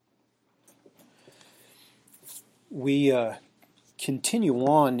We continue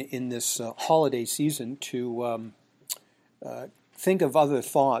on in this holiday season to think of other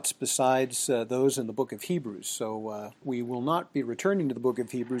thoughts besides those in the book of Hebrews. So we will not be returning to the book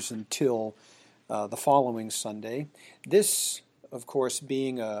of Hebrews until the following Sunday. This, of course,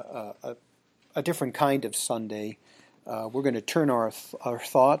 being a different kind of Sunday, we're going to turn our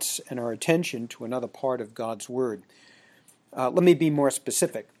thoughts and our attention to another part of God's Word. Let me be more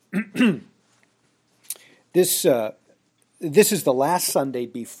specific. This is the last Sunday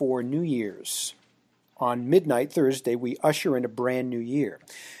before New Year's. On midnight Thursday, we usher in a brand new year.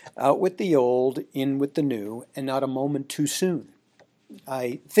 Out with the old, in with the new, and not a moment too soon.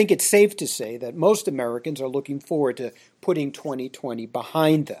 I think it's safe to say that most Americans are looking forward to putting 2020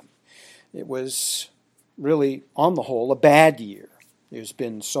 behind them. It was really, on the whole, a bad year. There's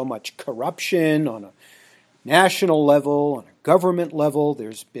been so much corruption on a national level, on a government level.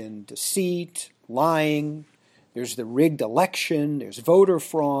 There's been deceit, lying. There's the rigged election. There's voter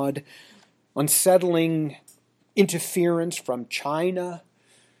fraud, unsettling interference from China.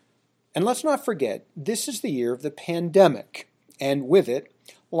 And let's not forget, this is the year of the pandemic, and with it,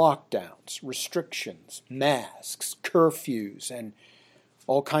 lockdowns, restrictions, masks, curfews, and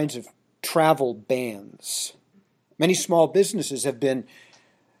all kinds of travel bans. Many small businesses have been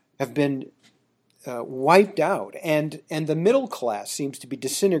wiped out, and the middle class seems to be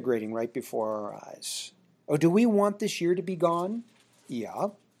disintegrating right before our eyes. Oh, do we want this year to be gone? Yeah.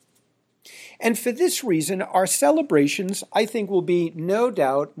 And for this reason, our celebrations, I think, will be no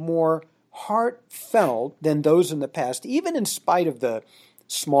doubt more heartfelt than those in the past, even in spite of the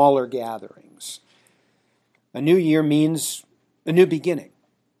smaller gatherings. A new year means a new beginning.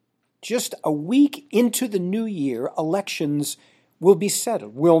 Just a week into the new year, elections will be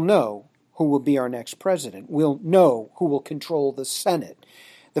settled. We'll know who will be our next president. We'll know who will control the Senate.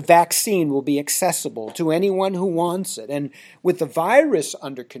 The vaccine will be accessible to anyone who wants it. And with the virus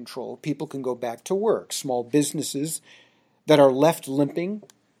under control, people can go back to work. Small businesses that are left limping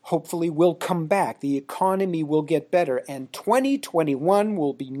hopefully will come back. The economy will get better. And 2021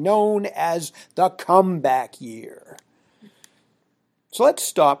 will be known as the comeback year. So let's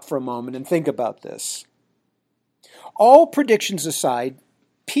stop for a moment and think about this. All predictions aside,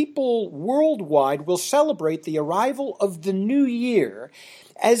 people worldwide will celebrate the arrival of the new year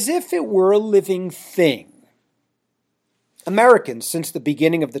as if it were a living thing. Americans, since the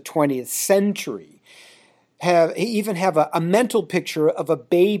beginning of the 20th century, have a mental picture of a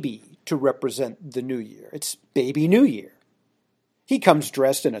baby to represent the new year. It's Baby New Year. He comes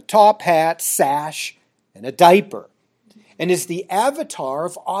dressed in a top hat, sash, and a diaper, and is the avatar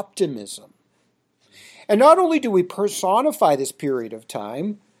of optimism. And not only do we personify this period of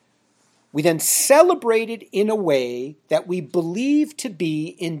time, we then celebrate it in a way that we believe to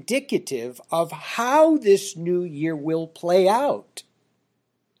be indicative of how this new year will play out.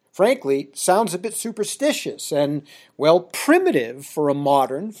 Frankly, sounds a bit superstitious and, well, primitive for a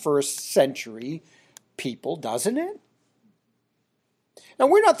modern first century people, doesn't it? Now,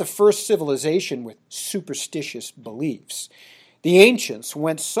 we're not the first civilization with superstitious beliefs. The ancients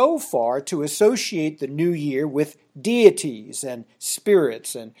went so far to associate the new year with deities and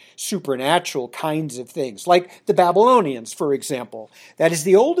spirits and supernatural kinds of things, like the Babylonians, for example. That is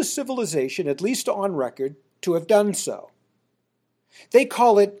the oldest civilization, at least on record, to have done so. They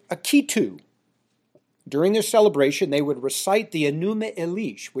call it a Akitu. During their celebration, they would recite the Enuma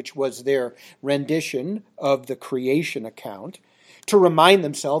Elish, which was their rendition of the creation account, to remind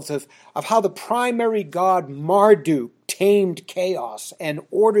themselves of how the primary god Marduk tamed chaos and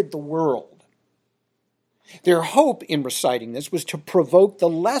ordered the world. Their hope in reciting this was to provoke the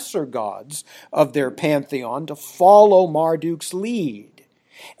lesser gods of their pantheon to follow Marduk's lead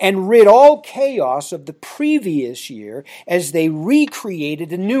and rid all chaos of the previous year as they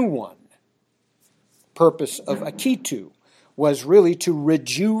recreated a new one. The purpose of Akitu was really to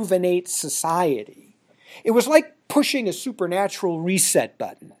rejuvenate society. It was like pushing a supernatural reset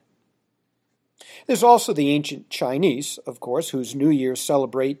button. There's also the ancient Chinese, of course, whose New Year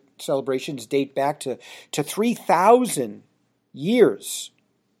celebrations date back to 3,000 years,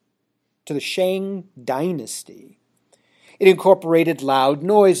 to the Shang Dynasty. It incorporated loud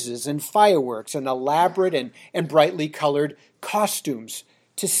noises and fireworks and elaborate and brightly colored costumes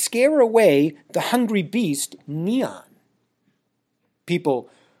to scare away the hungry beast, Neon. People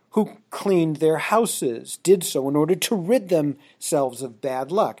who cleaned their houses did so in order to rid themselves of bad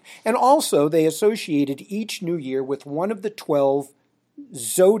luck. And also they associated each new year with one of the 12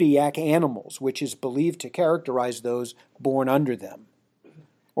 zodiac animals, which is believed to characterize those born under them,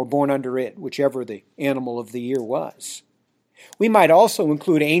 or born under it, whichever the animal of the year was. We might also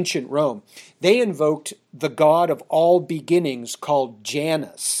include ancient Rome. They invoked the god of all beginnings called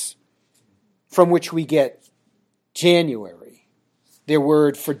Janus, from which we get January. Their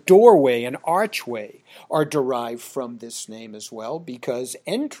word for doorway and archway are derived from this name as well, because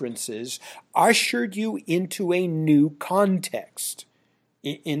entrances ushered you into a new context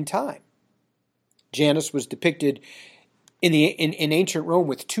in time. Janus was depicted in ancient Rome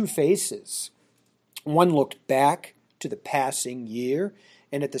with two faces. One looked back to the passing year,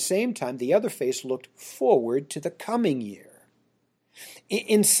 and at the same time, the other face looked forward to the coming year.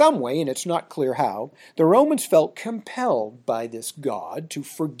 In some way, and it's not clear how, the Romans felt compelled by this god to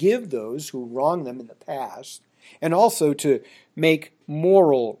forgive those who wronged them in the past, and also to make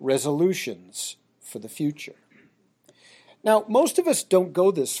moral resolutions for the future. Now, most of us don't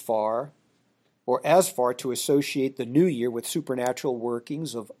go this far, or as far, to associate the new year with supernatural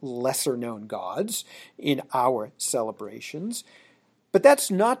workings of lesser-known gods in our celebrations. But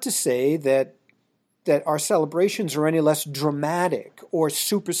that's not to say that our celebrations are any less dramatic or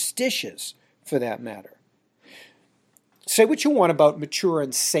superstitious, for that matter. Say what you want about mature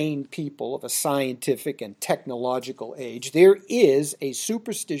and sane people of a scientific and technological age, there is a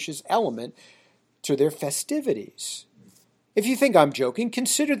superstitious element to their festivities. If you think I'm joking,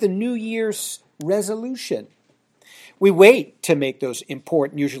 consider the New Year's resolution. We wait to make those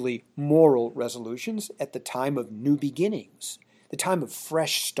important, usually moral resolutions at the time of new beginnings, the time of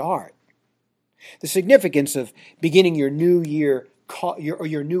fresh start. The significance of beginning your new year,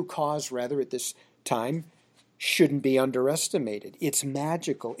 your new cause rather, at this time shouldn't be underestimated. It's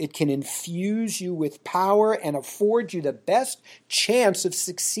magical. It can infuse you with power and afford you the best chance of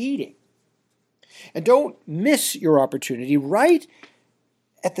succeeding. And don't miss your opportunity right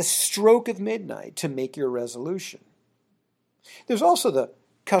at the stroke of midnight to make your resolution. There's also the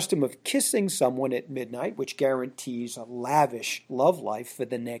custom of kissing someone at midnight, which guarantees a lavish love life for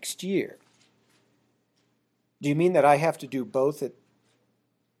the next year. Do you mean that I have to do both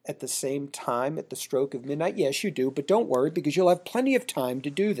at the same time at the stroke of midnight? Yes, you do, but don't worry, because you'll have plenty of time to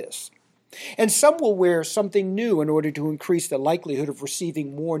do this. And some will wear something new in order to increase the likelihood of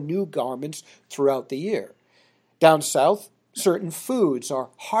receiving more new garments throughout the year. Down south, certain foods are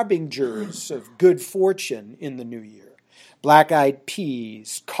harbingers of good fortune in the new year. Black-eyed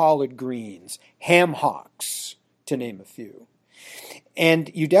peas, collard greens, ham hocks, to name a few.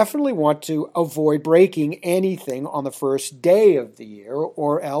 And you definitely want to avoid breaking anything on the first day of the year,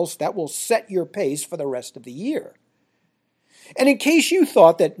 or else that will set your pace for the rest of the year. And in case you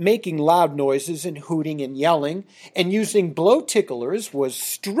thought that making loud noises and hooting and yelling and using blow ticklers was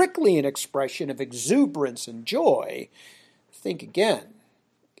strictly an expression of exuberance and joy, think again.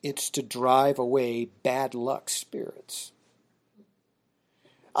 It's to drive away bad luck spirits.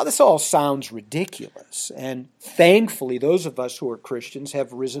 Now, this all sounds ridiculous, and thankfully those of us who are Christians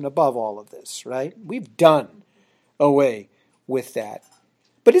have risen above all of this, right? We've done away with that.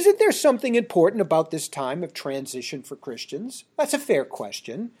 But isn't there something important about this time of transition for Christians? That's a fair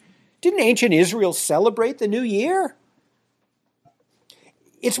question. Didn't ancient Israel celebrate the new year?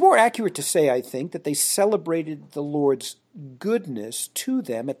 It's more accurate to say, I think, that they celebrated the Lord's goodness to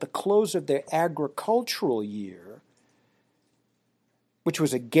them at the close of their agricultural year, which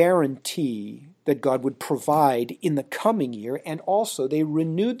was a guarantee that God would provide in the coming year, and also they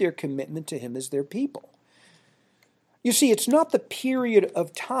renewed their commitment to Him as their people. You see, it's not the period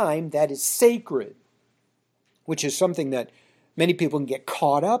of time that is sacred, which is something that many people can get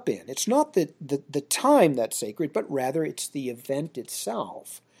caught up in. It's not the time that's sacred, but rather it's the event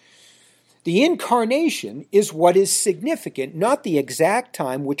itself. The incarnation is what is significant, not the exact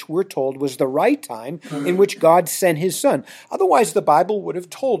time which we're told was the right time in which God sent His Son. Otherwise, the Bible would have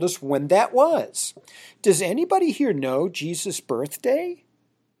told us when that was. Does anybody here know Jesus' birthday?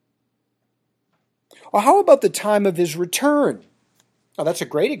 Or how about the time of His return? Now, that's a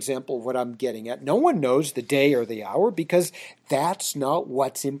great example of what I'm getting at. No one knows the day or the hour because that's not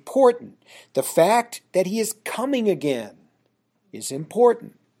what's important. The fact that He is coming again is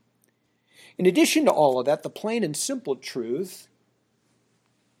important. In addition to all of that, the plain and simple truth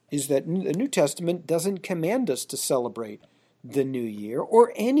is that the New Testament doesn't command us to celebrate the New Year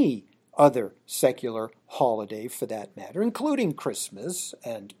or any other secular holiday for that matter, including Christmas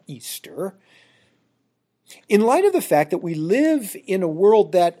and Easter. In light of the fact that we live in a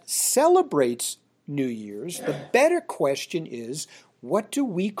world that celebrates New Year's, the better question is, what do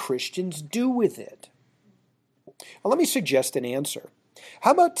we Christians do with it? Well, let me suggest an answer.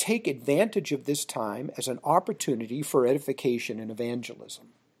 How about take advantage of this time as an opportunity for edification and evangelism?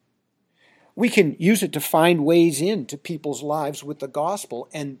 We can use it to find ways into people's lives with the gospel,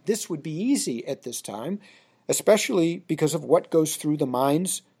 and this would be easy at this time especially because of what goes through the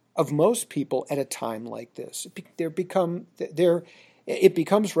minds of most people at a time like this. It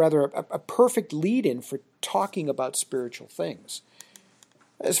becomes rather a perfect lead-in for talking about spiritual things.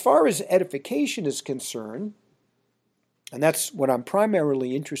 As far as edification is concerned, and that's what I'm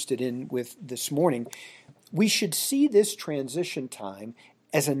primarily interested in with this morning, we should see this transition time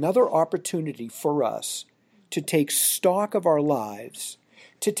as another opportunity for us to take stock of our lives,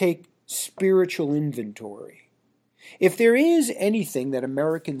 to take spiritual inventory. If there is anything that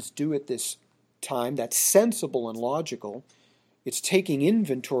Americans do at this time that's sensible and logical, it's taking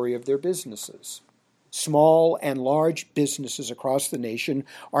inventory of their businesses. Small and large businesses across the nation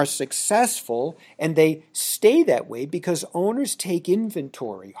are successful, and they stay that way because owners take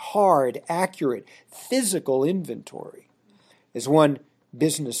inventory, hard, accurate, physical inventory. As one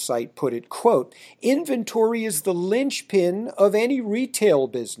business site put it, quote, "Inventory is the linchpin of any retail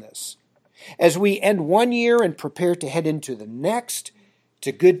business. As we end one year and prepare to head into the next, it's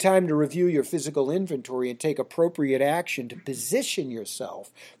a good time to review your physical inventory and take appropriate action to position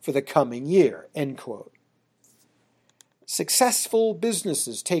yourself for the coming year," end quote. Successful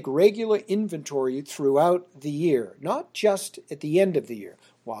businesses take regular inventory throughout the year, not just at the end of the year.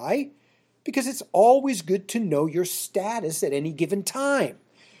 Why? Because it's always good to know your status at any given time,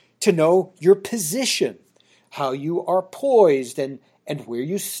 to know your position, how you are poised, and where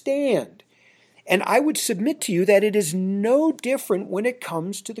you stand. And I would submit to you that it is no different when it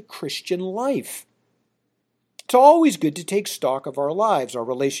comes to the Christian life. It's always good to take stock of our lives, our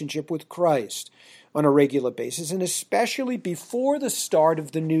relationship with Christ on a regular basis, and especially before the start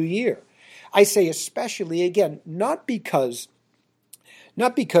of the new year. I say especially, again, not because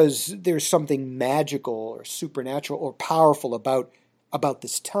there's something magical or supernatural or powerful about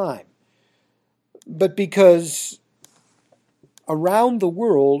this time, but because around the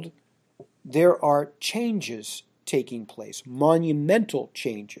world there are changes taking place, monumental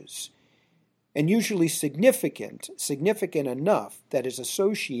changes, and usually significant enough that is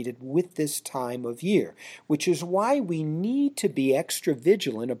associated with this time of year, which is why we need to be extra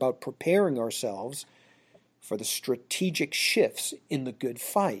vigilant about preparing ourselves for the strategic shifts in the good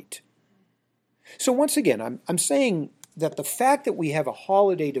fight. So once again, I'm saying that the fact that we have a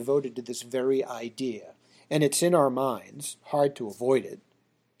holiday devoted to this very idea, and it's in our minds, hard to avoid it,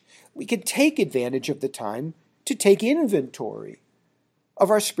 we can take advantage of the time to take inventory of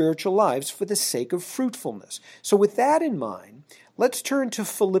our spiritual lives for the sake of fruitfulness. So with that in mind, let's turn to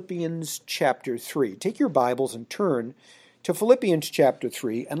Philippians chapter 3. Take your Bibles and turn to Philippians chapter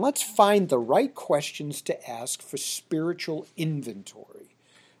 3, and let's find the right questions to ask for spiritual inventory.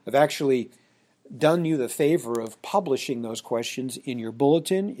 I've actually done you the favor of publishing those questions in your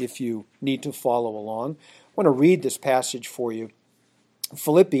bulletin if you need to follow along. I want to read this passage for you.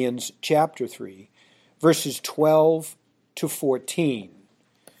 Philippians chapter 3, verses 12 to 14.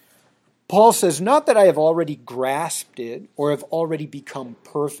 Paul says, "Not that I have already grasped it or have already become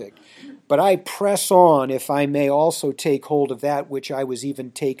perfect, but I press on if I may also take hold of that which I was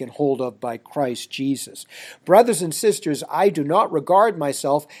even taken hold of by Christ Jesus. Brothers and sisters, I do not regard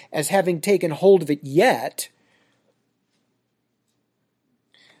myself as having taken hold of it yet,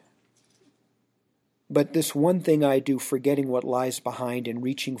 but this one thing I do, forgetting what lies behind and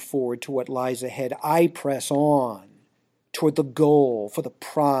reaching forward to what lies ahead, I press on toward the goal for the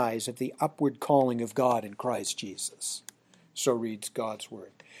prize of the upward calling of God in Christ Jesus." So reads God's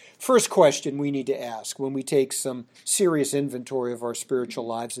Word. First question we need to ask when we take some serious inventory of our spiritual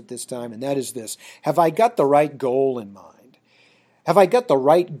lives at this time, and that is this: have I got the right goal in mind? Have I got the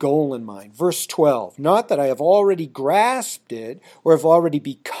right goal in mind? Verse 12, "Not that I have already grasped it or have already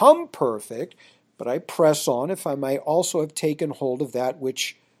become perfect, but I press on if I may also have taken hold of that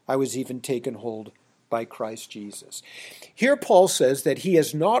which I was even taken hold by Christ Jesus." Here Paul says that he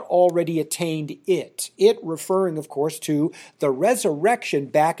has not already attained it. It referring, of course, to the resurrection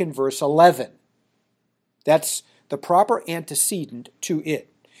back in verse 11. That's the proper antecedent to it.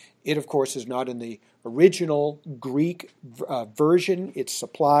 It, of course, is not in the original Greek version. It's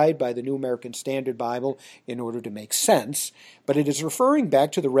supplied by the New American Standard Bible in order to make sense, but it is referring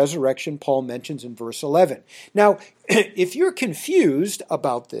back to the resurrection Paul mentions in verse 11. Now, if you're confused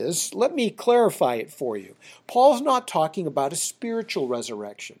about this, let me clarify it for you. Paul's not talking about a spiritual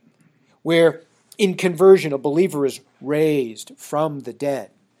resurrection, where in conversion a believer is raised from the dead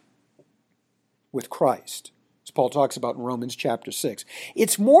with Christ. Paul talks about in Romans chapter 6.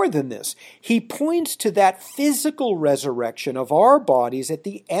 It's more than this. He points to that physical resurrection of our bodies at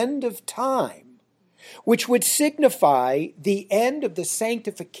the end of time, which would signify the end of the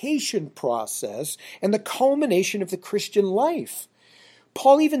sanctification process and the culmination of the Christian life.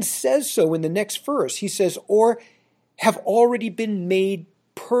 Paul even says so in the next verse. He says, or have already been made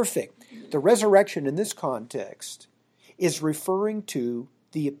perfect. The resurrection in this context is referring to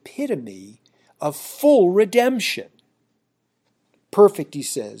the epitome of full redemption. Perfect, he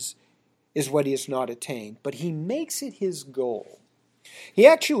says, is what he has not attained, but he makes it his goal. He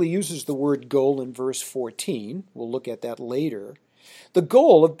actually uses the word goal in verse 14. We'll look at that later. The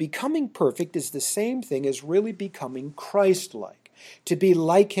goal of becoming perfect is the same thing as really becoming Christ-like, to be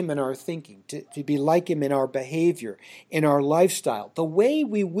like him in our thinking, to be like him in our behavior, in our lifestyle, the way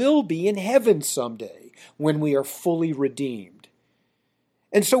we will be in heaven someday when we are fully redeemed.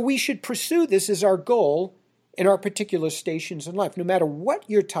 And so we should pursue this as our goal in our particular stations in life. No matter what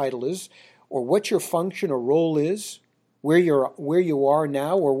your title is, or what your function or role is, where you are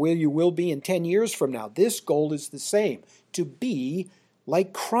now or where you will be in 10 years from now, this goal is the same, to be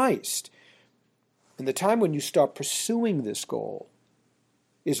like Christ. And the time when you stop pursuing this goal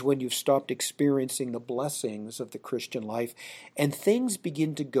is when you've stopped experiencing the blessings of the Christian life and things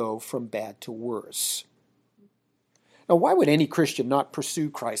begin to go from bad to worse. Now, why would any Christian not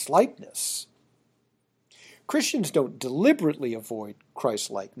pursue Christ-likeness? Christians don't deliberately avoid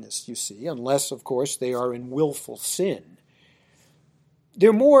Christ-likeness, you see, unless, of course, they are in willful sin.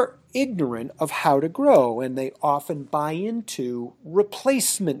 They're more ignorant of how to grow, and they often buy into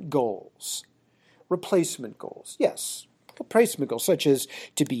replacement goals. Replacement goals, yes. Replacement goals, such as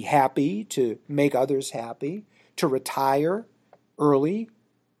to be happy, to make others happy, to retire early,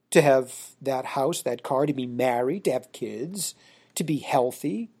 to have that house, that car, to be married, to have kids, to be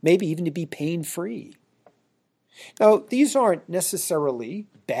healthy, maybe even to be pain-free. Now, these aren't necessarily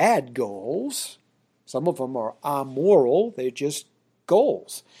bad goals. Some of them are amoral. They're just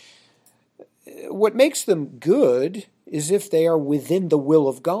goals. What makes them good is if they are within the will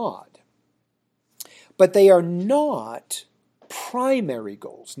of God. But they are not primary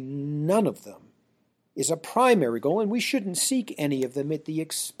goals. None of them is a primary goal, and we shouldn't seek any of them at the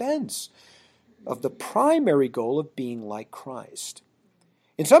expense of the primary goal of being like Christ.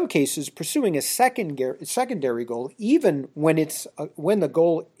 In some cases, pursuing a secondary goal, even when the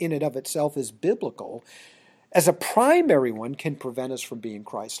goal in and of itself is biblical, as a primary one can prevent us from being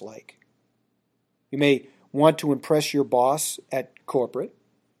Christ-like. You may want to impress your boss at corporate,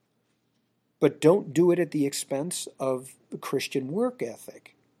 but don't do it at the expense of the Christian work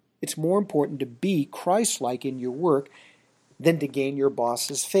ethic. It's more important to be Christ-like in your work than to gain your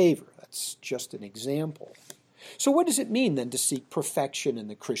boss's favor. That's just an example. So what does it mean then to seek perfection in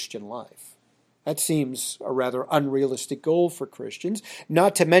the Christian life? That seems a rather unrealistic goal for Christians,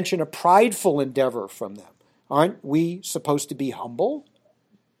 not to mention a prideful endeavor from them. Aren't we supposed to be humble?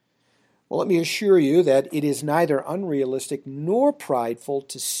 Well, let me assure you that it is neither unrealistic nor prideful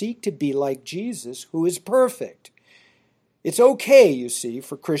to seek to be like Jesus, who is perfect. It's okay, you see,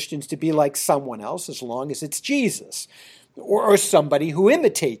 for Christians to be like someone else as long as it's Jesus or somebody who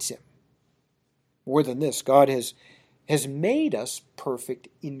imitates him. More than this, God has made us perfect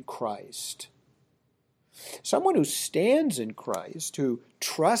in Christ. Someone who stands in Christ, who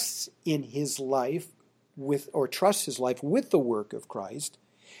trusts in his life trusts his life with the work of Christ,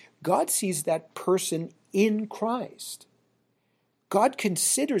 God sees that person in Christ. God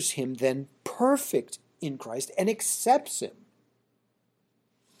considers him then perfect in Christ and accepts him.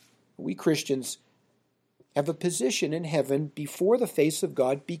 We Christians have a position in heaven before the face of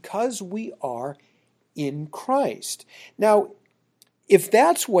God because we are in Christ. Now, if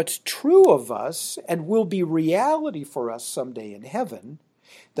that's what's true of us and will be reality for us someday in heaven,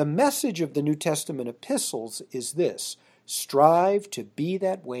 the message of the New Testament epistles is this: strive to be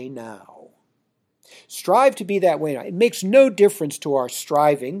that way now. Strive to be that way now. It makes no difference to our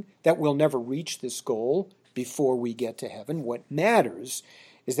striving that we'll never reach this goal before we get to heaven. What matters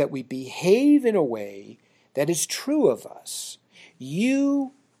is that we behave in a way that is true of us.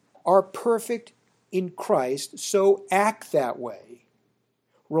 You are perfect in Christ, so act that way.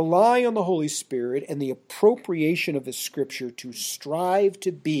 Rely on the Holy Spirit and the appropriation of the Scripture to strive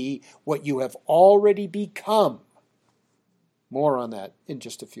to be what you have already become. More on that in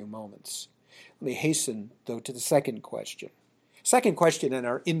just a few moments. Let me hasten, though, to the second question. Second question in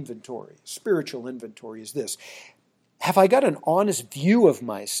our inventory, spiritual inventory, is this: have I got an honest view of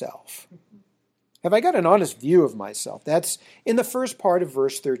myself? Have I got an honest view of myself? That's in the first part of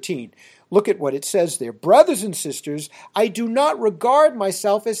verse 13. Look at what it says there. Brothers and sisters, I do not regard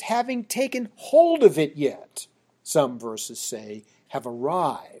myself as having taken hold of it yet. Some verses say, have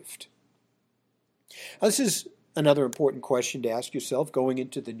arrived. Now, this is another important question to ask yourself going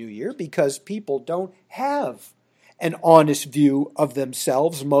into the new year, because people don't have an honest view of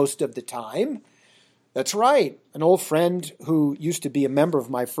themselves most of the time. That's right. An old friend who used to be a member of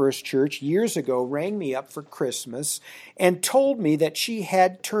my first church years ago rang me up for Christmas and told me that she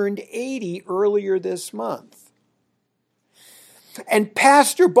had turned 80 earlier this month. And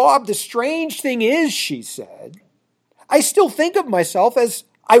Pastor Bob, the strange thing is, she said, I still think of myself as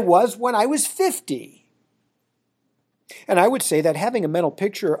I was when I was 50. And I would say that having a mental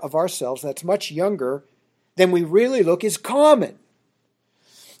picture of ourselves that's much younger than we really look is common.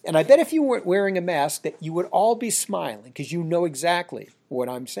 And I bet if you weren't wearing a mask that you would all be smiling because you know exactly what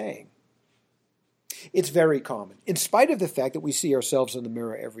I'm saying. It's very common, in spite of the fact that we see ourselves in the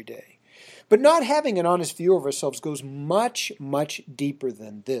mirror every day. But not having an honest view of ourselves goes much, much deeper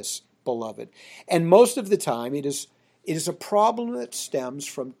than this, beloved. And most of the time it is a problem that stems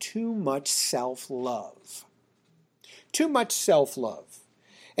from too much self-love. Too much self-love.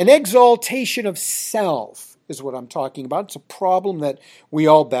 An exaltation of self is what I'm talking about. It's a problem that we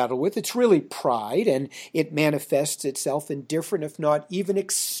all battle with. It's really pride, and it manifests itself in different, if not even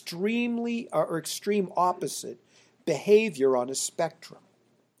extreme opposite behavior on a spectrum.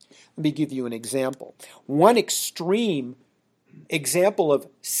 Let me give you an example. One extreme example of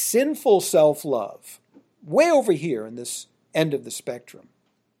sinful self-love, way over here in this end of the spectrum,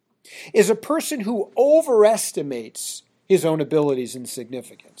 is a person who overestimates his own abilities and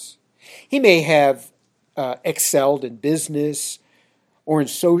significance. He may have excelled in business or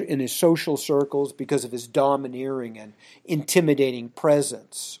in his social circles because of his domineering and intimidating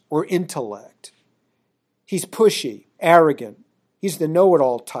presence or intellect. He's pushy, arrogant. He's the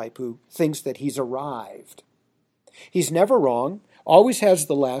know-it-all type who thinks that he's arrived. He's never wrong, always has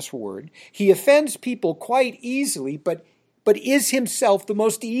the last word. He offends people quite easily, but is himself the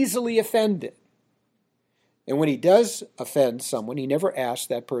most easily offended. And when he does offend someone, he never asks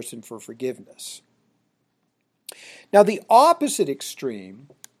that person for forgiveness. Now, the opposite extreme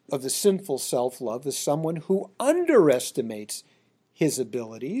of the sinful self-love is someone who underestimates his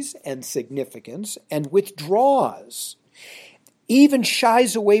abilities and significance and withdraws, even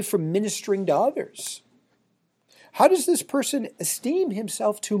shies away from ministering to others. How does this person esteem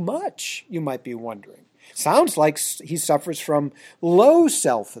himself too much, you might be wondering? Sounds like he suffers from low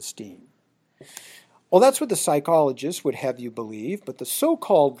self-esteem. Well, that's what the psychologists would have you believe, but the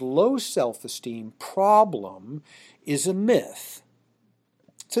so-called low self-esteem problem is a myth.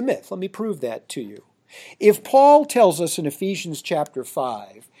 It's a myth. Let me prove that to you. If Paul tells us in Ephesians chapter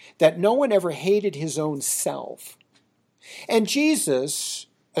 5 that no one ever hated his own self, and Jesus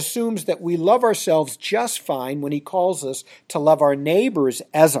assumes that we love ourselves just fine when he calls us to love our neighbors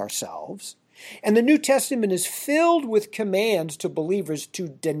as ourselves, and the New Testament is filled with commands to believers to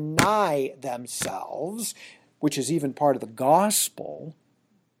deny themselves, which is even part of the gospel,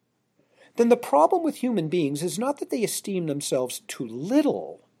 then the problem with human beings is not that they esteem themselves too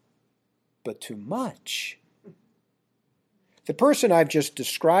little, but too much. The person I've just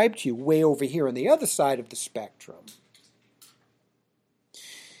described to you, way over here on the other side of the spectrum,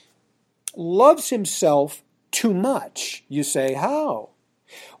 loves himself too much. You say, how?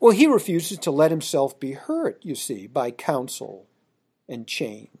 Well, he refuses to let himself be hurt, you see, by counsel and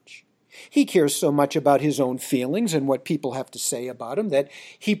change. He cares so much about his own feelings and what people have to say about him that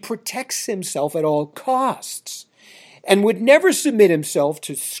he protects himself at all costs and would never submit himself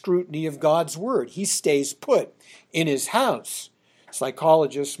to scrutiny of God's word. He stays put in his house.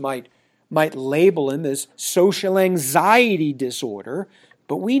 Psychologists might label him as social anxiety disorder,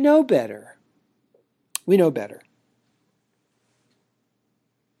 but we know better. We know better.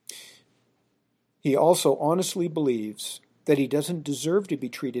 He also honestly believes that he doesn't deserve to be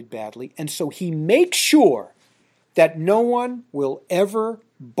treated badly, and so he makes sure that no one will ever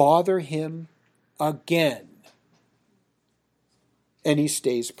bother him again. And he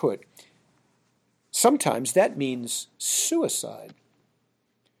stays put. Sometimes that means suicide,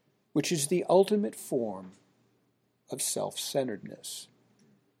 which is the ultimate form of self-centeredness.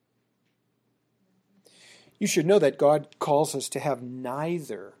 You should know that God calls us to have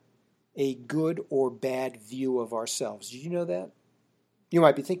neither a good or bad view of ourselves. Did you know that? You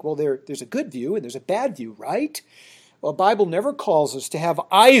might be thinking, well, there's a good view and there's a bad view, right? Well, the Bible never calls us to have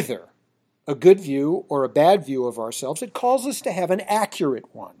either a good view or a bad view of ourselves. It calls us to have an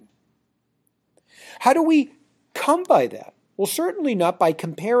accurate one. How do we come by that? Well, certainly not by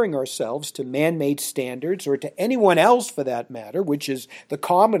comparing ourselves to man-made standards or to anyone else for that matter, which is the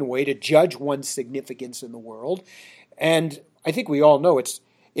common way to judge one's significance in the world. And I think we all know it's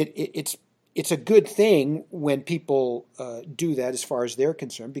a good thing when people do that as far as they're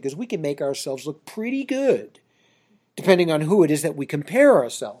concerned, because we can make ourselves look pretty good, depending on who it is that we compare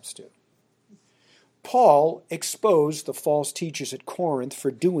ourselves to. Paul exposed the false teachers at Corinth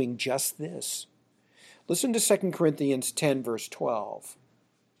for doing just this. Listen to 2 Corinthians 10, verse 12.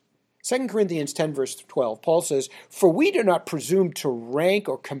 2 Corinthians 10, verse 12, Paul says, "For we do not presume to rank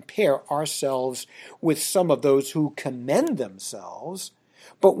or compare ourselves with some of those who commend themselves,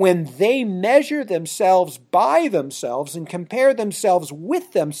 but when they measure themselves by themselves and compare themselves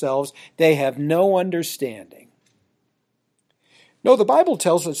with themselves, they have no understanding." No, the Bible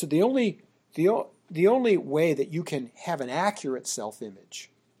tells us that the only way that you can have an accurate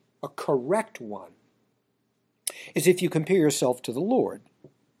self-image, a correct one, is if you compare yourself to the Lord.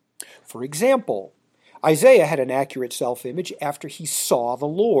 For example, Isaiah had an accurate self-image after he saw the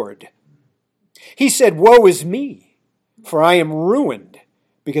Lord. He said, "Woe is me, for I am ruined,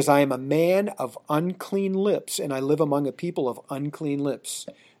 because I am a man of unclean lips, and I live among a people of unclean lips."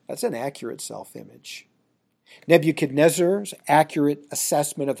 That's an accurate self-image. Nebuchadnezzar's accurate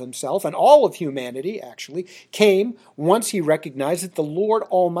assessment of himself, and all of humanity actually, came once he recognized that the Lord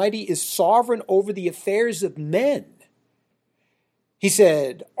Almighty is sovereign over the affairs of men. He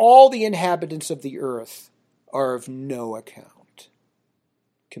said, "All the inhabitants of the earth are of no account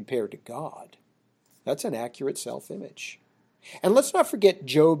compared to God." That's an accurate self-image. And let's not forget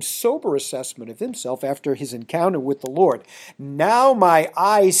Job's sober assessment of himself after his encounter with the Lord. "Now my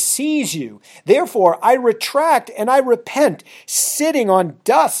eye sees you. Therefore I retract and I repent, sitting on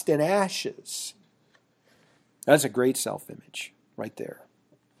dust and ashes." That's a great self-image right there.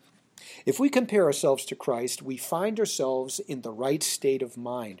 If we compare ourselves to Christ, we find ourselves in the right state of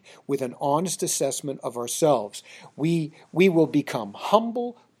mind with an honest assessment of ourselves. We will become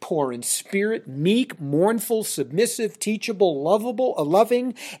humble, poor in spirit, meek, mournful, submissive, teachable, lovable,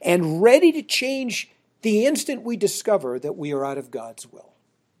 loving, and ready to change the instant we discover that we are out of God's will.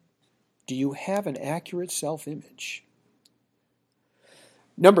 Do you have an accurate self-image?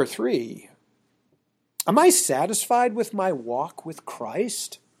 Number 3, am I satisfied with my walk with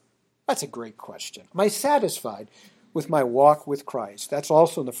Christ? That's a great question. Am I satisfied with my walk with Christ? That's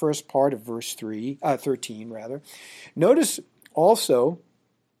also in the first part of verse 13. Notice also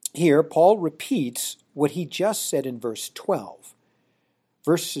here, Paul repeats what he just said in verse 12.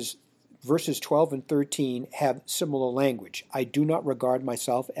 Verses 12 and 13 have similar language. "I do not regard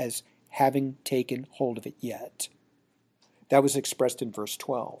myself as having taken hold of it yet." That was expressed in verse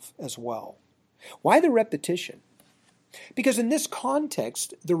 12 as well. Why the repetition? Because in this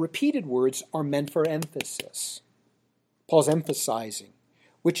context, the repeated words are meant for emphasis. Paul's emphasizing,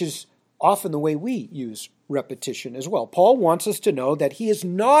 which is often the way we use repetition as well. Paul wants us to know that he is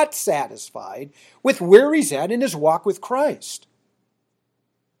not satisfied with where he's at in his walk with Christ.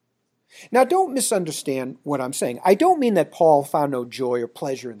 Now, don't misunderstand what I'm saying. I don't mean that Paul found no joy or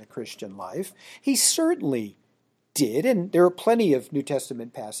pleasure in the Christian life. He certainly did, and there are plenty of New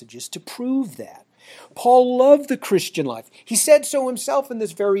Testament passages to prove that. Paul loved the Christian life. He said so himself in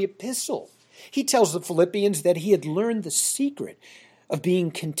this very epistle. He tells the Philippians that he had learned the secret of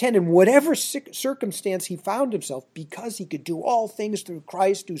being content in whatever circumstance he found himself because he could do all things through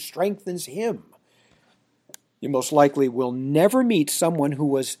Christ who strengthens him. You most likely will never meet someone who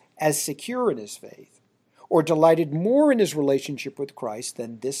was as secure in his faith or delighted more in his relationship with Christ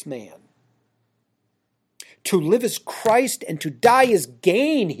than this man. "To live is Christ and to die is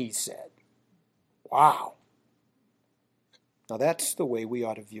gain," he said. Wow. Now that's the way we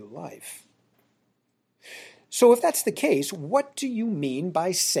ought to view life. So if that's the case, what do you mean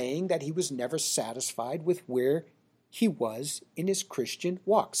by saying that he was never satisfied with where he was in his Christian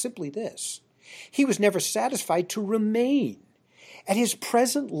walk? Simply this: he was never satisfied to remain at his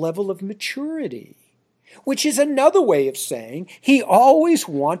present level of maturity, which is another way of saying he always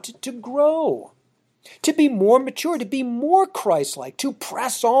wanted to grow, to be more mature, to be more Christ-like, to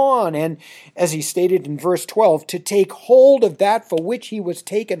press on, and, as he stated in verse 12, to take hold of that for which he was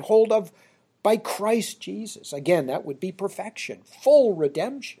taken hold of by Christ Jesus. Again, that would be perfection, full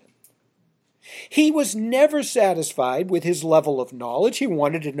redemption. He was never satisfied with his level of knowledge. He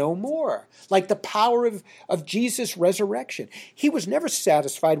wanted to know more, like the power of Jesus' resurrection. He was never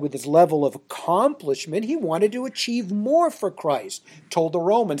satisfied with his level of accomplishment. He wanted to achieve more for Christ. Told the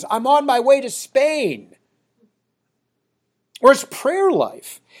Romans, "I'm on my way to Spain." Or his prayer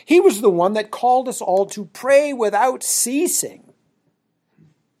life. He was the one that called us all to pray without ceasing.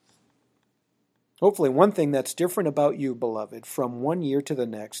 Hopefully, one thing that's different about you, beloved, from one year to the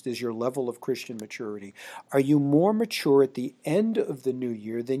next is your level of Christian maturity. Are you more mature at the end of the new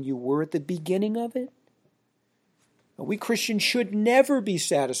year than you were at the beginning of it? We Christians should never be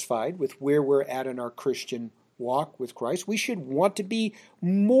satisfied with where we're at in our Christian walk with Christ. We should want to be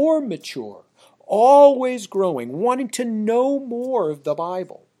more mature, always growing, wanting to know more of the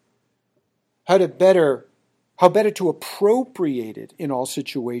Bible, how to how better to appropriate it in all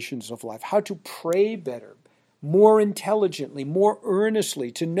situations of life, how to pray better, more intelligently, more earnestly,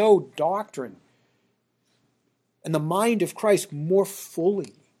 to know doctrine and the mind of Christ more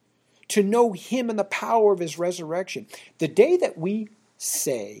fully, to know Him and the power of His resurrection. The day that we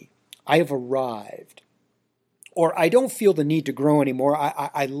say, I have arrived, or I don't feel the need to grow anymore,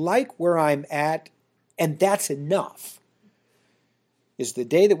 I like where I'm at, and that's enough, is the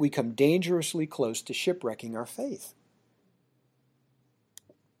day that we come dangerously close to shipwrecking our faith.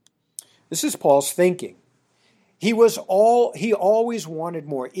 This is Paul's thinking. He always wanted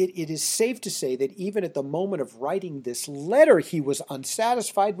more. It is safe to say that even at the moment of writing this letter, he was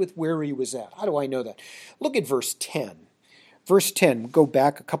unsatisfied with where he was at. How do I know that? Look at verse 10. Verse 10, go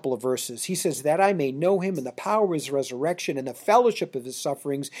back a couple of verses. He says, that I may know Him and the power of His resurrection and the fellowship of His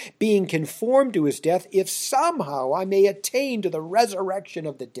sufferings, being conformed to His death, if somehow I may attain to the resurrection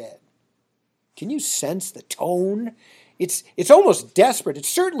of the dead. Can you sense the tone? It's almost desperate. It's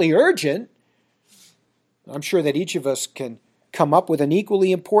certainly urgent. I'm sure that each of us can come up with an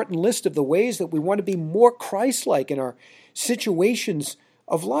equally important list of the ways that we want to be more Christ-like in our situations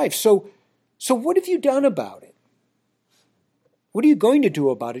of life. So what have you done about it? What are you going to do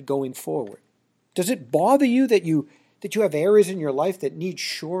about it going forward? Does it bother you that you have areas in your life that need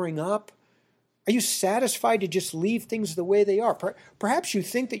shoring up? Are you satisfied to just leave things the way they are? Perhaps you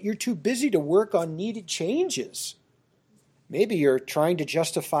think that you're too busy to work on needed changes. Maybe you're trying to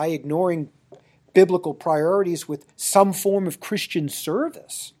justify ignoring biblical priorities with some form of Christian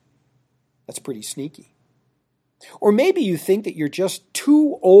service. That's pretty sneaky. Or maybe you think that you're just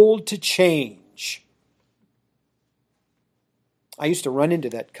too old to change. I used to run into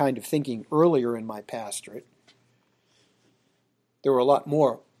that kind of thinking earlier in my pastorate. There were a lot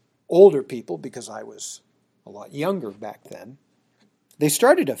more older people because I was a lot younger back then. They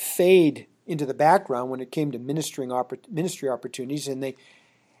started to fade into the background when it came to ministry opportunities, and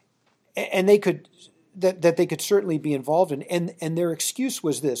they could certainly be involved in. And their excuse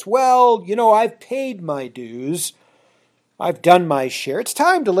was this: well, I've paid my dues, I've done my share. It's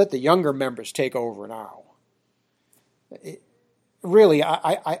time to let the younger members take over now. Really,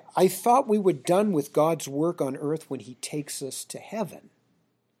 I thought we were done with God's work on earth when He takes us to heaven.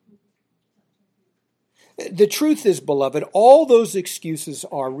 The truth is, beloved, all those excuses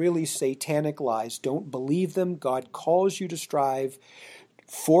are really satanic lies. Don't believe them. God calls you to strive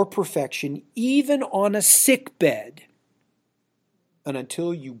for perfection, even on a sick bed, and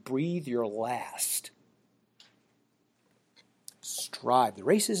until you breathe your last. Strive. The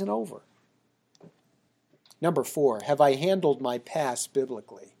race isn't over. Number 4, have I handled my past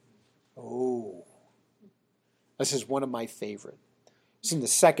biblically? Oh, this is one of my favorite. It's in the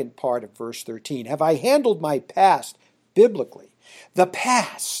second part of verse 13. Have I handled my past biblically? The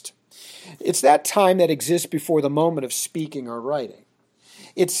past. It's that time that exists before the moment of speaking or writing.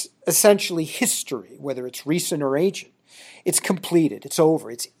 It's essentially history, whether it's recent or ancient. It's completed. It's over.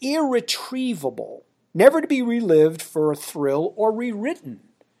 It's irretrievable, never to be relived for a thrill or rewritten,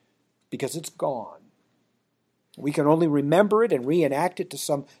 because it's gone. We can only remember it and reenact it to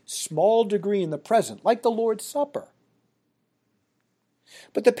some small degree in the present, like the Lord's Supper.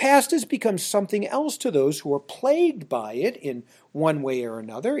 But the past has become something else to those who are plagued by it in one way or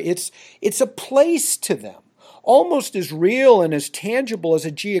another. It's a place to them, almost as real and as tangible as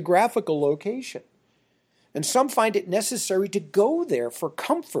a geographical location. And some find it necessary to go there for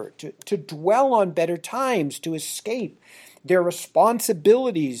comfort, to dwell on better times, to escape their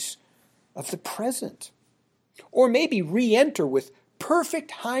responsibilities of the present. Or maybe re-enter with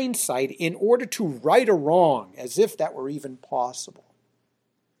perfect hindsight in order to right a wrong, as if that were even possible.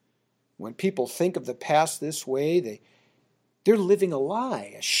 When people think of the past this way, they're living a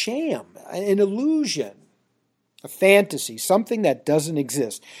lie, a sham, an illusion, a fantasy, something that doesn't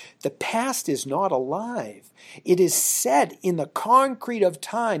exist. The past is not alive. It is set in the concrete of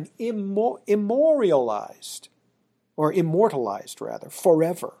time, immortalized,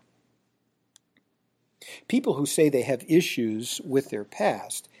 forever. People who say they have issues with their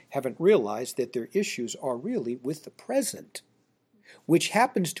past haven't realized that their issues are really with the present, which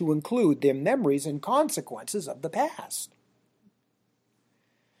happens to include their memories and consequences of the past.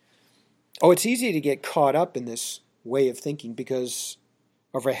 Oh, it's easy to get caught up in this way of thinking because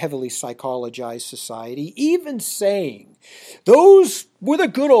of a heavily psychologized society. Even saying, those were the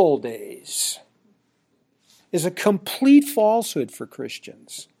good old days, is a complete falsehood for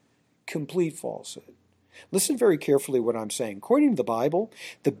Christians. Complete falsehood. Listen very carefully what I'm saying. According to the Bible,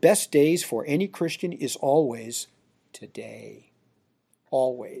 the best days for any Christian is always today.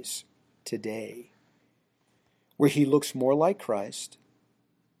 Always today. Where he looks more like Christ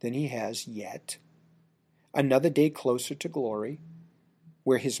than he has yet. another day closer to glory,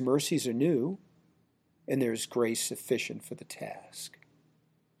 where his mercies are new and there is grace sufficient for the task.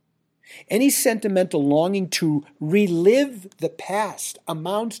 Any sentimental longing to relive the past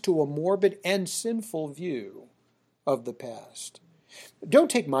amounts to a morbid and sinful view of the past.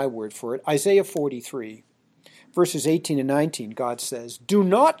 Don't take my word for it. Isaiah 43, verses 18 and 19, God says, "Do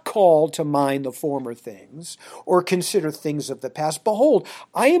not call to mind the former things, or consider things of the past. Behold,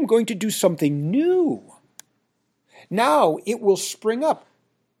 I am going to do something new. Now it will spring up.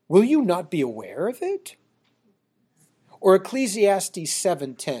 Will you not be aware of it?" Or Ecclesiastes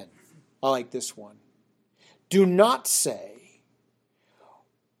 7:10. I like this one. "Do not say,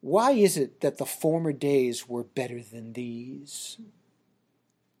 why is it that the former days were better than these?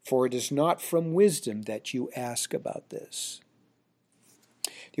 For it is not from wisdom that you ask about this."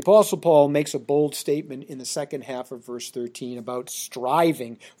 The Apostle Paul makes a bold statement in the second half of verse 13 about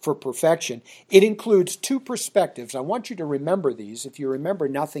striving for perfection. It includes two perspectives. I want you to remember these if you remember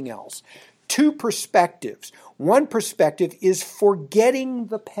nothing else. Two perspectives. One perspective is forgetting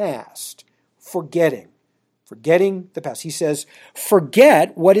the past. Forgetting the past. He says,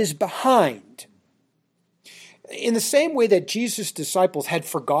 forget what is behind. In the same way that Jesus' disciples had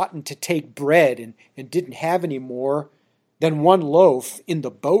forgotten to take bread and didn't have any more than one loaf in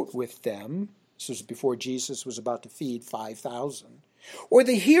the boat with them, this was before Jesus was about to feed 5,000, or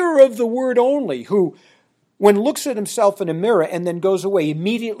the hearer of the word only, who, when looks at himself in a mirror and then goes away,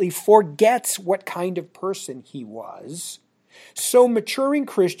 immediately forgets what kind of person he was, so maturing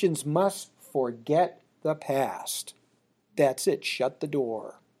Christians must forget the past. That's it. Shut the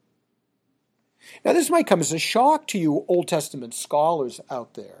door. Now, this might come as a shock to you Old Testament scholars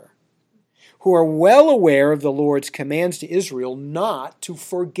out there who are well aware of the Lord's commands to Israel not to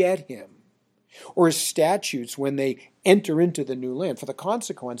forget him, or his statutes when they enter into the new land, for the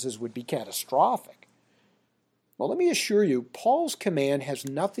consequences would be catastrophic. Well, let me assure you, Paul's command has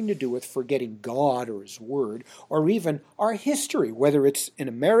nothing to do with forgetting God or his word, or even our history, whether it's in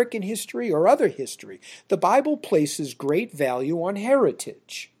American history or other history. The Bible places great value on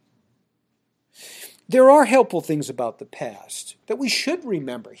heritage. There are helpful things about the past that we should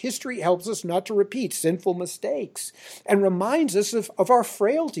remember. History helps us not to repeat sinful mistakes and reminds us of our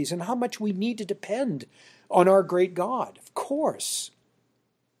frailties and how much we need to depend on our great God, of course.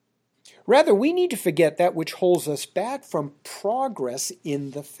 Rather, we need to forget that which holds us back from progress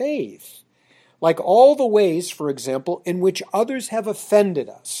in the faith, like all the ways, for example, in which others have offended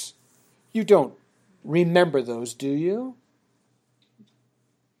us. You don't remember those, do you?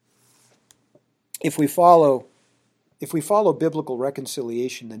 If we follow biblical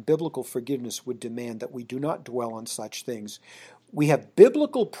reconciliation, then biblical forgiveness would demand that we do not dwell on such things. We have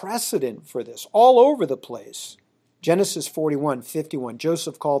biblical precedent for this all over the place. Genesis 41:51,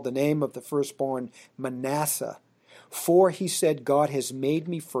 Joseph called the name of the firstborn Manasseh, for he said, God has made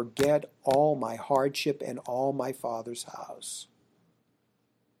me forget all my hardship and all my father's house.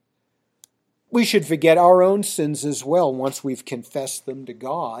 We should forget our own sins as well once we've confessed them to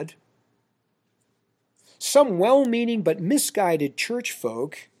God. Some well-meaning but misguided church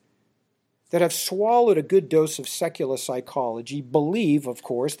folk that have swallowed a good dose of secular psychology believe, of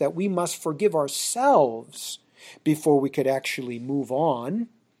course, that we must forgive ourselves before we could actually move on.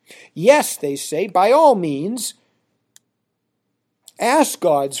 Yes, they say, by all means, ask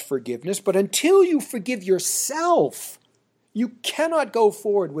God's forgiveness, but until you forgive yourself, you cannot go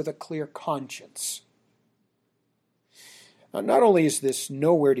forward with a clear conscience. Now, not only is this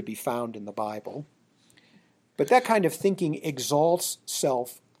nowhere to be found in the Bible, but that kind of thinking exalts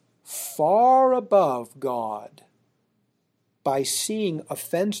self far above God by seeing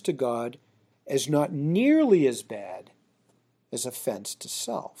offense to God as not nearly as bad as offense to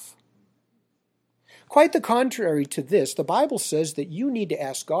self. Quite the contrary to this, the Bible says that you need to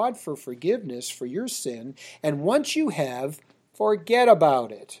ask God for forgiveness for your sin, and once you have, forget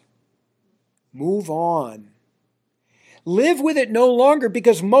about it. Move on. Live with it no longer,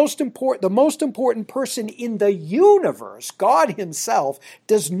 because the most important person in the universe, God himself,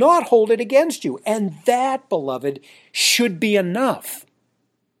 does not hold it against you. And that, beloved, should be enough.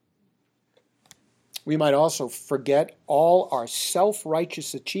 We might also forget all our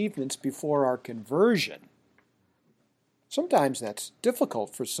self-righteous achievements before our conversion. Sometimes that's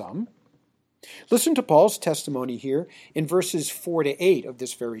difficult for some. Listen to Paul's testimony here in verses 4 to 8 of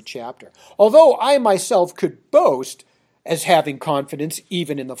this very chapter. Although I myself could boast as having confidence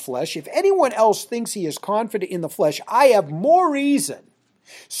even in the flesh, if anyone else thinks he is confident in the flesh, I have more reason.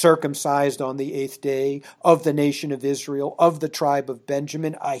 circumcised on the 8th day, of the nation of Israel, of the tribe of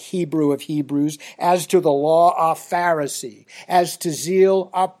Benjamin, a Hebrew of Hebrews, as to the law, a Pharisee, as to zeal,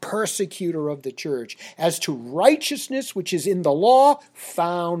 a persecutor of the church, as to righteousness which is in the law,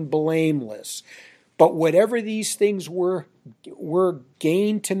 found blameless. But whatever these things were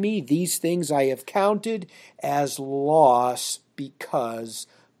gained to me, these things I have counted as loss because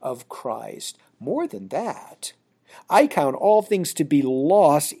of Christ. More than that, I count all things to be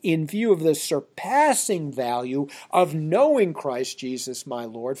loss in view of the surpassing value of knowing Christ Jesus my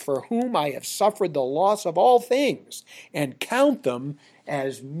Lord, for whom I have suffered the loss of all things, and count them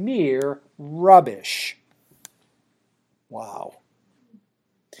as mere rubbish. Wow.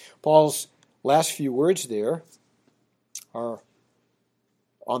 Paul's last few words there are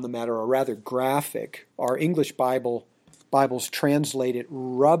on the matter are rather graphic. Our English Bibles translate it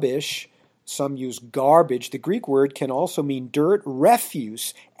rubbish. Some use garbage. The Greek word can also mean dirt,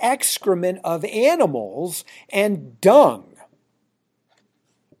 refuse, excrement of animals, and dung.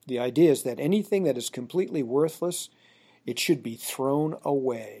 The idea is that anything that is completely worthless, it should be thrown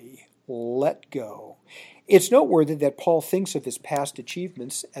away, let go. It's noteworthy that Paul thinks of his past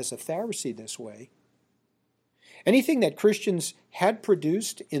achievements as a Pharisee this way. Anything that Christians had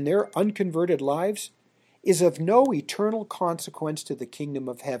produced in their unconverted lives is of no eternal consequence to the kingdom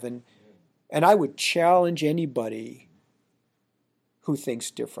of heaven. And I would challenge anybody who thinks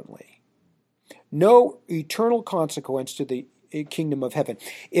differently. No eternal consequence to the kingdom of heaven.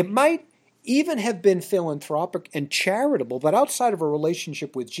 It might even have been philanthropic and charitable, but outside of a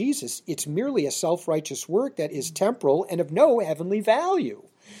relationship with Jesus, it's merely a self-righteous work that is temporal and of no heavenly value.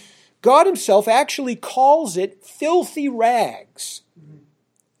 God himself actually calls it filthy rags.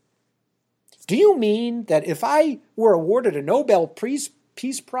 Do you mean that if I were awarded a Nobel Peace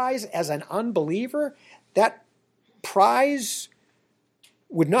Prize as an unbeliever, that prize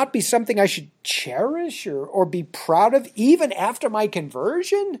would not be something I should cherish or be proud of even after my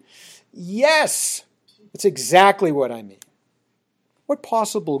conversion? Yes, it's exactly what I mean. What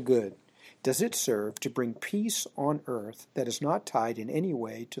possible good does it serve to bring peace on earth that is not tied in any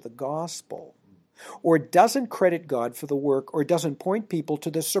way to the gospel, or doesn't credit God for the work, or doesn't point people to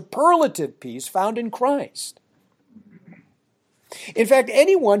the superlative peace found in Christ? In fact,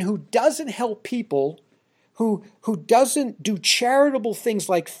 anyone who doesn't help people, who doesn't do charitable things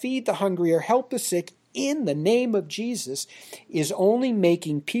like feed the hungry or help the sick in the name of Jesus, is only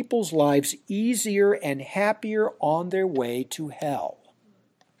making people's lives easier and happier on their way to hell.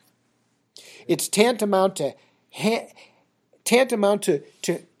 It's tantamount to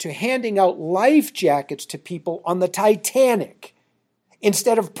handing out life jackets to people on the Titanic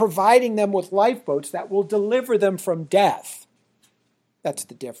instead of providing them with lifeboats that will deliver them from death. That's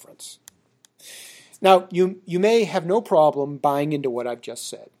the difference. Now, you may have no problem buying into what I've just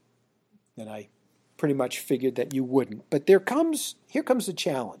said, and I pretty much figured that you wouldn't. But here comes the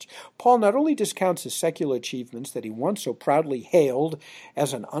challenge. Paul not only discounts his secular achievements that he once so proudly hailed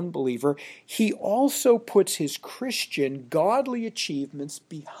as an unbeliever, he also puts his Christian godly achievements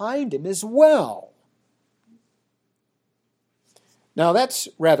behind him as well. Now, that's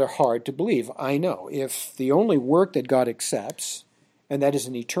rather hard to believe, I know. If the only work that God accepts, and that is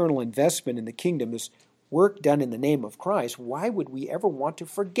an eternal investment in the kingdom, is work done in the name of Christ, why would we ever want to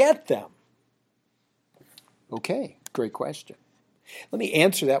forget them? Okay, great question. Let me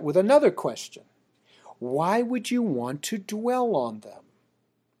answer that with another question. Why would you want to dwell on them?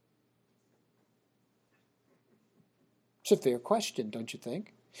 It's a fair question, don't you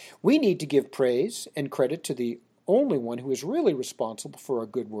think? We need to give praise and credit to the only one who is really responsible for our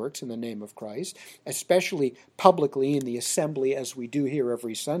good works in the name of Christ, especially publicly in the assembly as we do here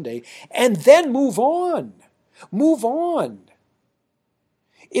every Sunday, and then move on. Move on.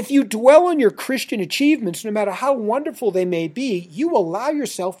 If you dwell on your Christian achievements, no matter how wonderful they may be, you allow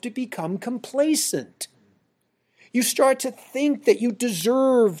yourself to become complacent. You start to think that you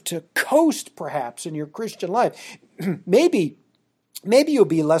deserve to coast, perhaps, in your Christian life. Maybe you'll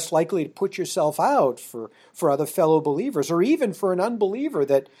be less likely to put yourself out for other fellow believers, or even for an unbeliever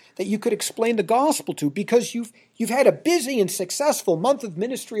that you could explain the gospel to, because you've had a busy and successful month of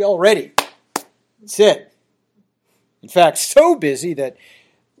ministry already. That's it. In fact, so busy that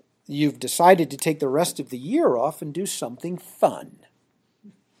you've decided to take the rest of the year off and do something fun.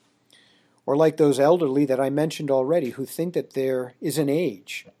 Or like those elderly that I mentioned already who think that there is an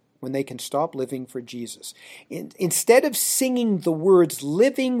age when they can stop living for Jesus. Instead of singing the words,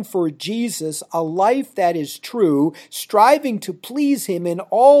 living for Jesus, a life that is true, striving to please Him in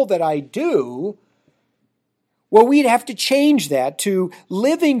all that I do, well, we'd have to change that to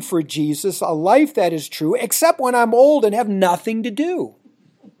living for Jesus, a life that is true, except when I'm old and have nothing to do.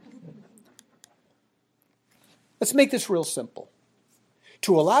 Let's make this real simple.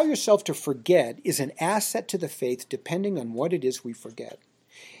 To allow yourself to forget is an asset to the faith depending on what it is we forget.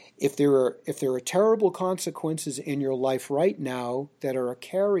 If there are terrible consequences in your life right now that are a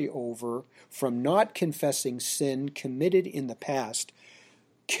carryover from not confessing sin committed in the past,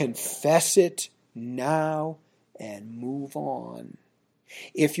 confess it now and move on.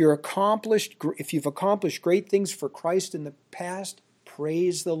 If you've accomplished great things for Christ in the past,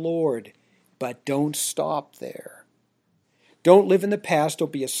 praise the Lord, but don't stop there. Don't live in the past,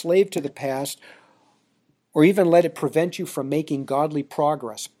 don't be a slave to the past, or even let it prevent you from making godly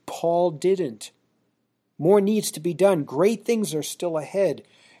progress. Paul didn't. More needs to be done. Great things are still ahead.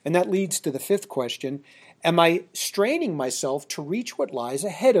 And that leads to the fifth question. Am I straining myself to reach what lies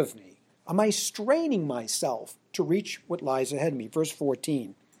ahead of me? Am I straining myself to reach what lies ahead of me? Verse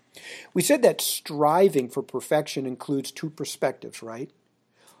 14. We said that striving for perfection includes two perspectives, right?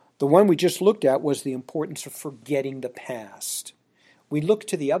 The one we just looked at was the importance of forgetting the past. We look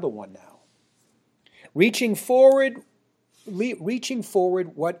to the other one now. Reaching forward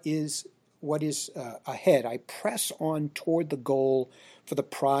what is ahead. I press on toward the goal for the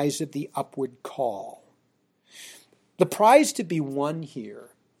prize of the upward call. The prize to be won here,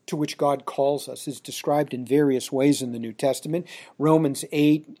 to which God calls us, is described in various ways in the New Testament. In Romans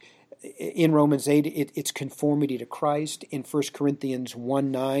 8, it's conformity to Christ. In 1 Corinthians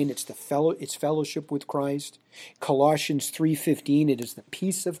 1:9, it's fellowship with Christ. Colossians 3:15, it is the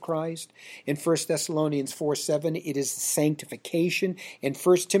peace of Christ. In 1 Thessalonians 4:7, it is sanctification. In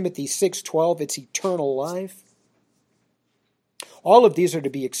 1 Timothy 6:12, it's eternal life. All of these are to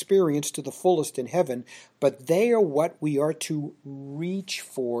be experienced to the fullest in heaven, but they are what we are to reach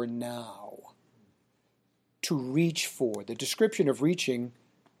for now. To reach for. The description of reaching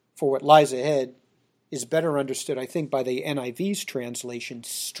for what lies ahead is better understood, I think, by the NIV's translation,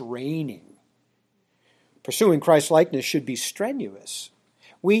 straining. Pursuing Christ-likeness should be strenuous.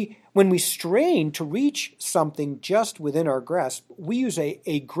 When we strain to reach something just within our grasp, we use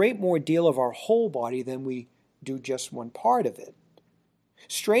a great more deal of our whole body than we do just one part of it.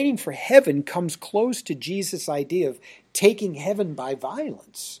 Straining for heaven comes close to Jesus' idea of taking heaven by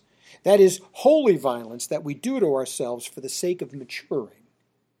violence. That is, holy violence that we do to ourselves for the sake of maturing.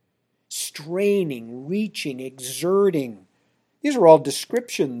 Straining, reaching, exerting. These are all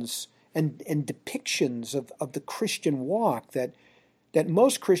descriptions and depictions of the Christian walk that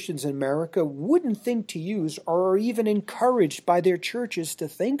most Christians in America wouldn't think to use or are even encouraged by their churches to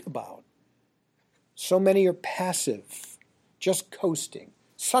think about. So many are passive, just coasting.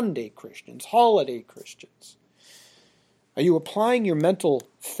 Sunday Christians, holiday Christians. Are you applying your mental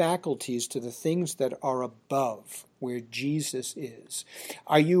faculties to the things that are above, where Jesus is?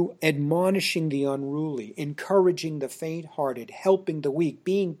 Are you admonishing the unruly, encouraging the faint-hearted, helping the weak,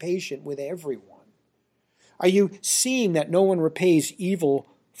 being patient with everyone? Are you seeing that no one repays evil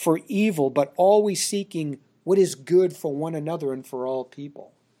for evil, but always seeking what is good for one another and for all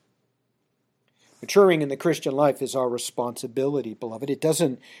people? Maturing in the Christian life is our responsibility, beloved. It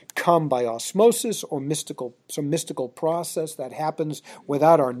doesn't come by osmosis or some mystical process that happens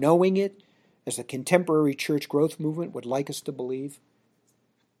without our knowing it, as the contemporary church growth movement would like us to believe.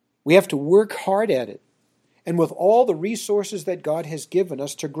 We have to work hard at it. And with all the resources that God has given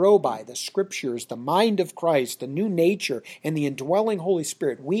us to grow by, the Scriptures, the mind of Christ, the new nature, and the indwelling Holy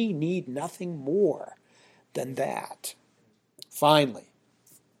Spirit, we need nothing more than that. Finally,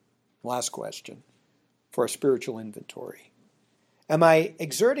 last question for a spiritual inventory. Am I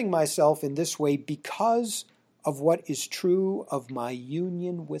exerting myself in this way because of what is true of my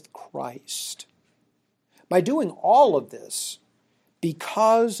union with Christ? Am I doing all of this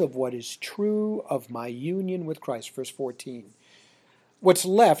because of what is true of my union with Christ? Verse 14. What's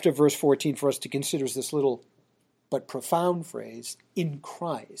left of verse 14 for us to consider is this little but profound phrase, in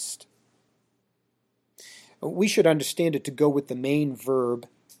Christ. We should understand it to go with the main verb,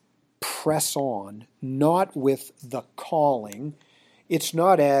 press on, not with the calling. It's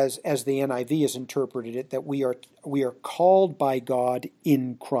not as the NIV has interpreted it, that we are called by God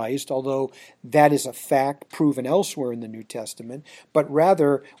in Christ, although that is a fact proven elsewhere in the New Testament, but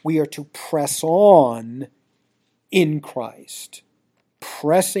rather we are to press on in Christ.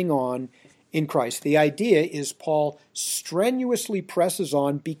 Pressing on in Christ. The idea is Paul strenuously presses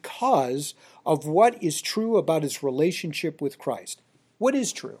on because of what is true about his relationship with Christ. What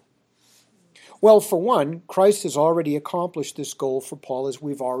is true? Well, for one, Christ has already accomplished this goal for Paul, as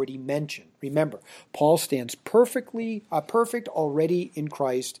we've already mentioned. Remember, Paul stands perfect already in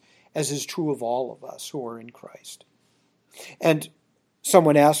Christ, as is true of all of us who are in Christ. And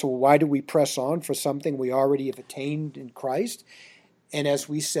someone asks, well, why do we press on for something we already have attained in Christ? And as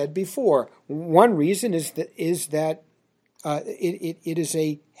we said before, one reason is that it is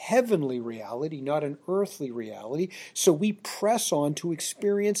a heavenly reality, not an earthly reality. So we press on to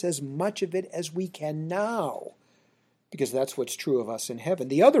experience as much of it as we can now, because that's what's true of us in heaven.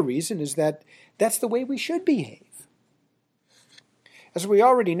 The other reason is that that's the way we should behave. As we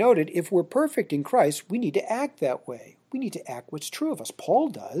already noted, if we're perfect in Christ, we need to act that way. We need to act what's true of us. Paul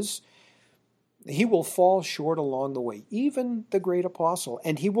does. He will fall short along the way, even the great apostle,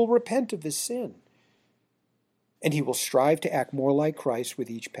 and he will repent of his sin. And he will strive to act more like Christ with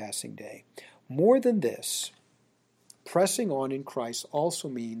each passing day. More than this, pressing on in Christ also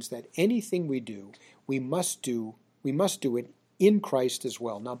means that anything we do, we must do it in Christ as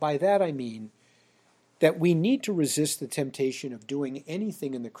well. Now, by that I mean that we need to resist the temptation of doing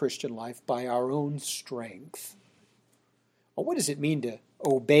anything in the Christian life by our own strength. Well, what does it mean to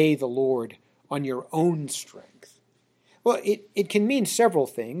obey the Lord on your own strength? Well, it can mean several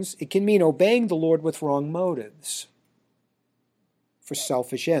things. It can mean obeying the Lord with wrong motives, for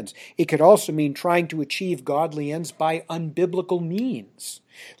selfish ends. It could also mean trying to achieve godly ends by unbiblical means,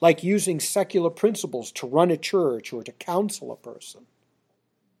 like using secular principles to run a church or to counsel a person.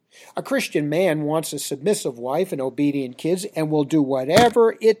 A Christian man wants a submissive wife and obedient kids and will do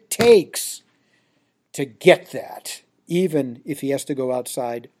whatever it takes to get that, even if he has to go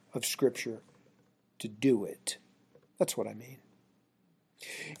outside of Scripture to do it. That's what I mean.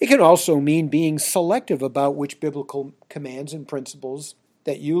 It can also mean being selective about which biblical commands and principles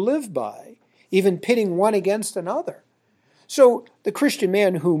that you live by, even pitting one against another. So the Christian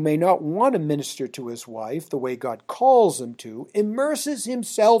man who may not want to minister to his wife the way God calls him to immerses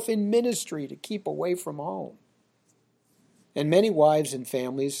himself in ministry to keep away from home. And many wives and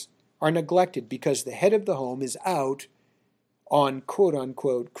families are neglected because the head of the home is out on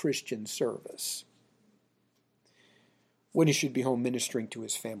quote-unquote Christian service when he should be home ministering to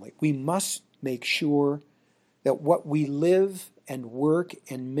his family. We must make sure that what we live and work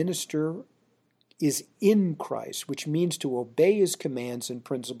and minister is in Christ, which means to obey his commands and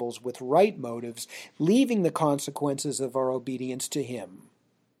principles with right motives, leaving the consequences of our obedience to him.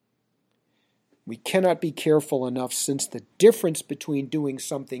 We cannot be careful enough, since the difference between doing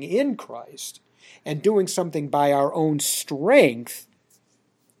something in Christ and doing something by our own strength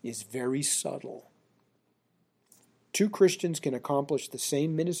is very subtle. Two Christians can accomplish the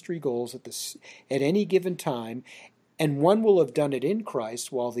same ministry goals at any given time, and one will have done it in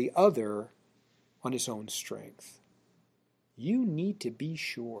Christ while the other on his own strength. You need to be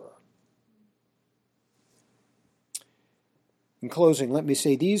sure. In closing, let me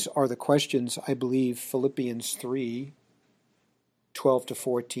say these are the questions I believe Philippians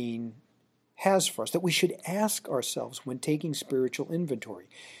 3:12-14 has for us, that we should ask ourselves when taking spiritual inventory.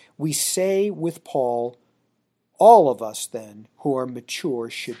 We say with Paul, all of us then who are mature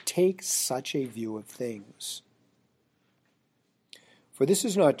should take such a view of things. For this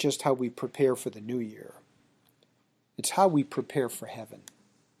is not just how we prepare for the new year. It's how we prepare for heaven.